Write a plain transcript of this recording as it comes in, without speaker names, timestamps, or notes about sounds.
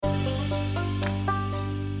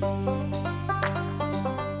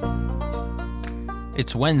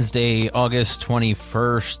It's Wednesday, August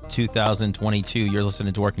 21st, 2022. You're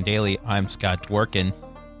listening to Dworkin Daily. I'm Scott Dworkin.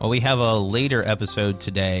 Well, we have a later episode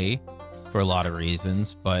today for a lot of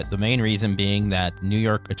reasons, but the main reason being that New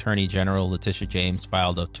York Attorney General Letitia James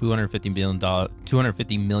filed a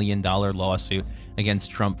 $250 million lawsuit against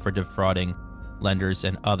Trump for defrauding lenders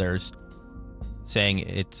and others, saying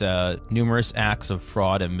it's numerous acts of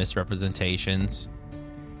fraud and misrepresentations,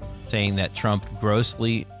 saying that Trump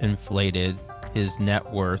grossly inflated his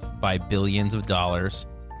net worth by billions of dollars,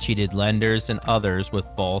 cheated lenders and others with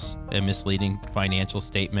false and misleading financial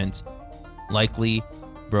statements, likely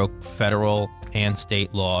broke federal and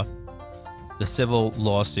state law. The civil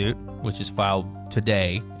lawsuit, which is filed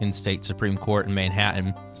today in state Supreme Court in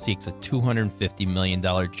Manhattan, seeks a $250 million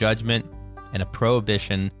judgment and a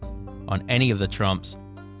prohibition on any of the Trumps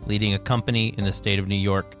leading a company in the state of New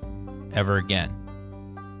York ever again.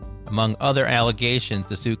 Among other allegations,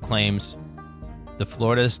 the suit claims the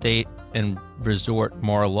Florida State and Resort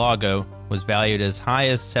Mar-a-Lago was valued as high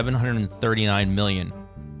as $739 million,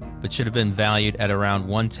 but should have been valued at around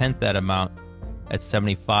one-tenth that amount at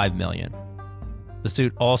 $75 million. The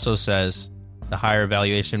suit also says the higher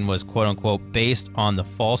valuation was quote-unquote based on the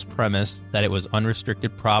false premise that it was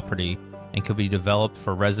unrestricted property and could be developed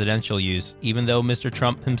for residential use, even though Mr.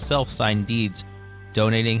 Trump himself signed deeds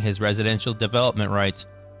donating his residential development rights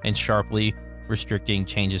and sharply restricting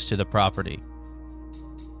changes to the property.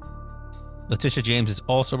 Letitia James is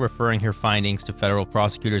also referring her findings to federal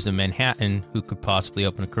prosecutors in Manhattan who could possibly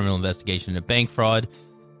open a criminal investigation into bank fraud,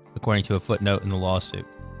 according to a footnote in the lawsuit.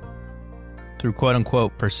 Through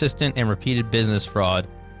quote-unquote persistent and repeated business fraud,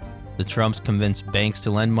 the Trumps convinced banks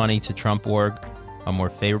to lend money to Trump Org on more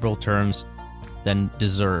favorable terms than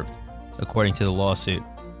deserved, according to the lawsuit,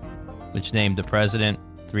 which named the president,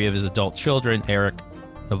 3 of his adult children, Eric,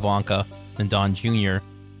 Ivanka, and Don Jr.,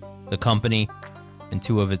 the company, and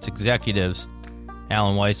 2 of its executives,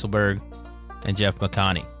 Alan Weisselberg and Jeff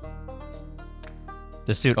McConney.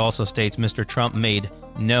 The suit also states Mr. Trump made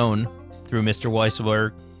known through Mr.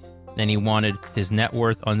 Weisselberg that he wanted his net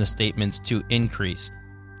worth on the statements to increase,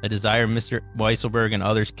 a desire Mr. Weisselberg and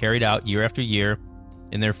others carried out year after year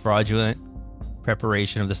in their fraudulent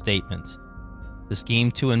preparation of the statements. The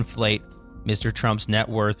scheme to inflate Mr. Trump's net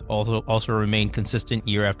worth also remained consistent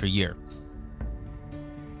year after year.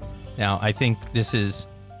 Now, I think this is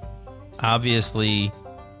obviously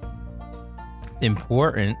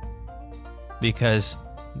important because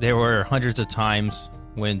there were hundreds of times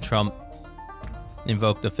when Trump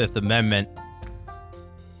invoked the Fifth Amendment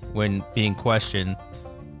when being questioned.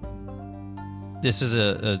 This is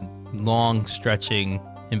a long stretching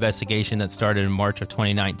investigation that started in March of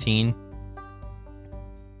 2019.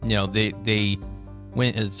 You know, they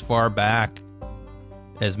went as far back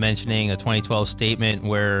as mentioning a 2012 statement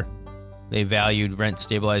where they valued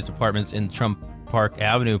rent-stabilized apartments in Trump Park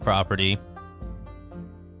Avenue property,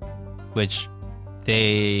 which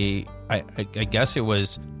I guess it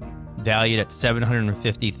was valued at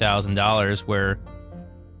 $750,000, where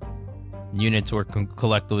units were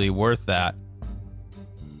collectively worth that.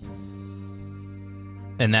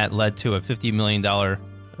 And that led to a $50 million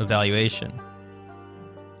evaluation.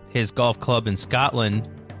 His golf club in Scotland,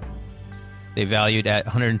 they valued at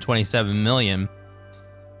 $127 million.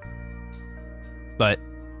 But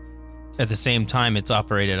at the same time, it's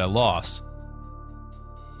operated at a loss.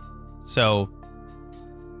 So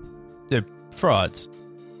they're frauds.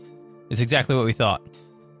 It's exactly what we thought.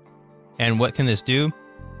 And what can this do?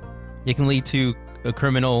 It can lead to a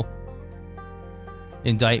criminal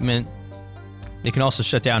indictment. It can also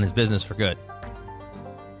shut down his business for good.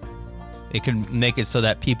 It can make it so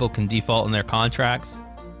that people can default on their contracts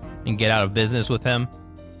and get out of business with him.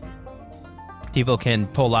 People can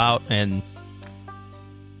pull out and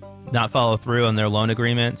not follow through on their loan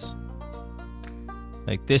agreements.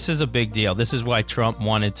 Like, this is a big deal. This is why Trump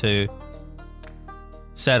wanted to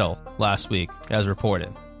settle last week, as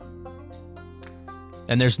reported.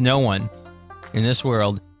 And there's no one in this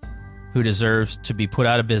world who deserves to be put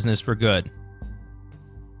out of business for good.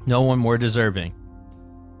 No one more deserving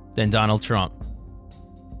than Donald Trump.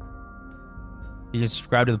 You can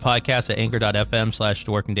subscribe to the podcast at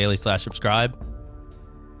anchor.fm/dworkindaily/subscribe.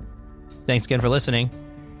 Thanks again for listening.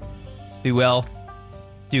 Be well.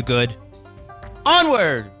 Do good.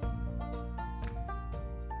 Onward!